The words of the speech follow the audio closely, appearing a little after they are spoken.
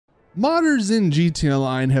Modders in GTA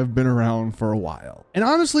Online have been around for a while. And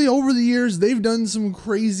honestly, over the years, they've done some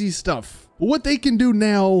crazy stuff. But what they can do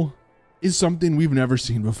now is something we've never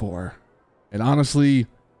seen before. And honestly,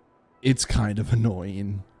 it's kind of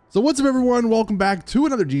annoying. So what's up, everyone? Welcome back to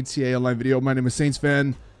another GTA Online video. My name is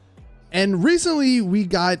Saintsfan. And recently we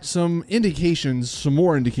got some indications, some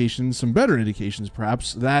better indications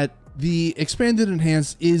perhaps, that the expanded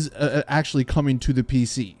enhanced is actually coming to the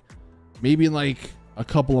PC. Maybe in like a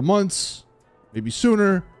couple of months, maybe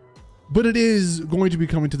sooner, but it is going to be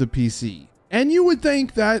coming to the PC. And you would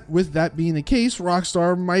think that with that being the case,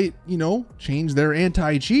 Rockstar might, change their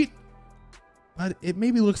anti-cheat, but it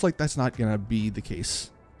maybe looks like that's not gonna be the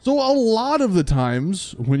case. So a lot of the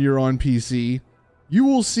times when you're on PC, you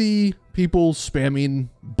will see people spamming,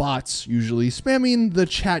 bots usually, spamming the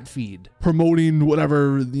chat feed, promoting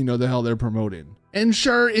whatever, the hell they're promoting. And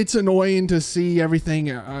sure, it's annoying to see everything,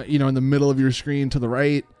 in the middle of your screen to the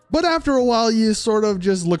right. But after a while, you sort of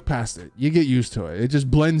just look past it. You get used to it. It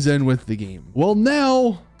just blends in with the game. Well,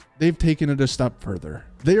 now they've taken it a step further.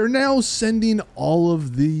 They are now sending all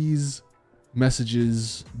of these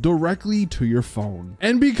messages directly to your phone.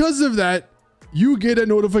 And because of that, you get a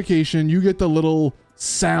notification. You get the little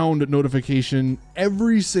sound notification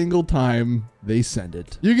every single time they send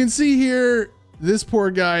it. You can see here, this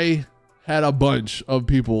poor guy had a bunch of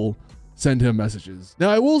people send him messages.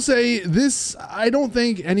 Now, I will say this, I don't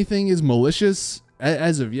think anything is malicious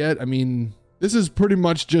as of yet. I mean, this is pretty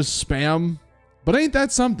much just spam, but ain't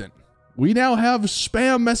that something? We now have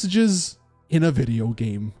spam messages in a video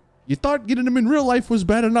game. You thought getting them in real life was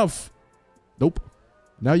bad enough. Nope.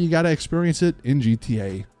 Now you gotta experience it in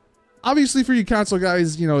GTA. Obviously for you console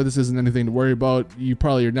guys, this isn't anything to worry about. You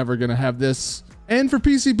probably are never gonna have this. And for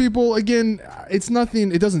PC people, again, it's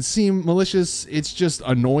nothing, it doesn't seem malicious. It's just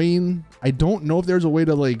annoying. I don't know if there's a way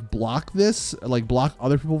to like block this, like block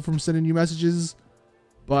other people from sending you messages,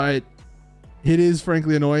 but it is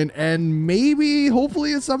frankly annoying. And maybe,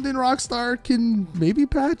 hopefully it's something Rockstar can maybe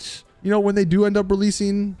patch, when they do end up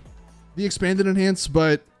releasing the expanded enhanced,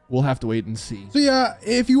 but we'll have to wait and see. So yeah,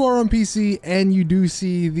 if you are on PC and you do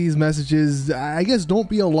see these messages, I guess don't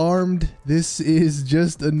be alarmed. This is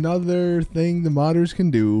just another thing the modders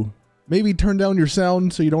can do. Maybe turn down your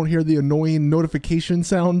sound so you don't hear the annoying notification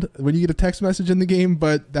sound when you get a text message in the game,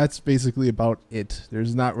 but that's basically about it.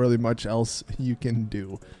 There's not really much else you can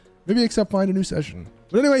do. Maybe except find a new session.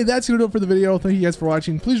 But anyway, that's gonna do it for the video. Thank you guys for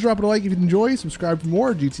watching. Please drop it a like if you enjoy, subscribe for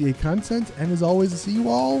more GTA content, and as always, I'll see you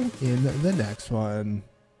all in the next one.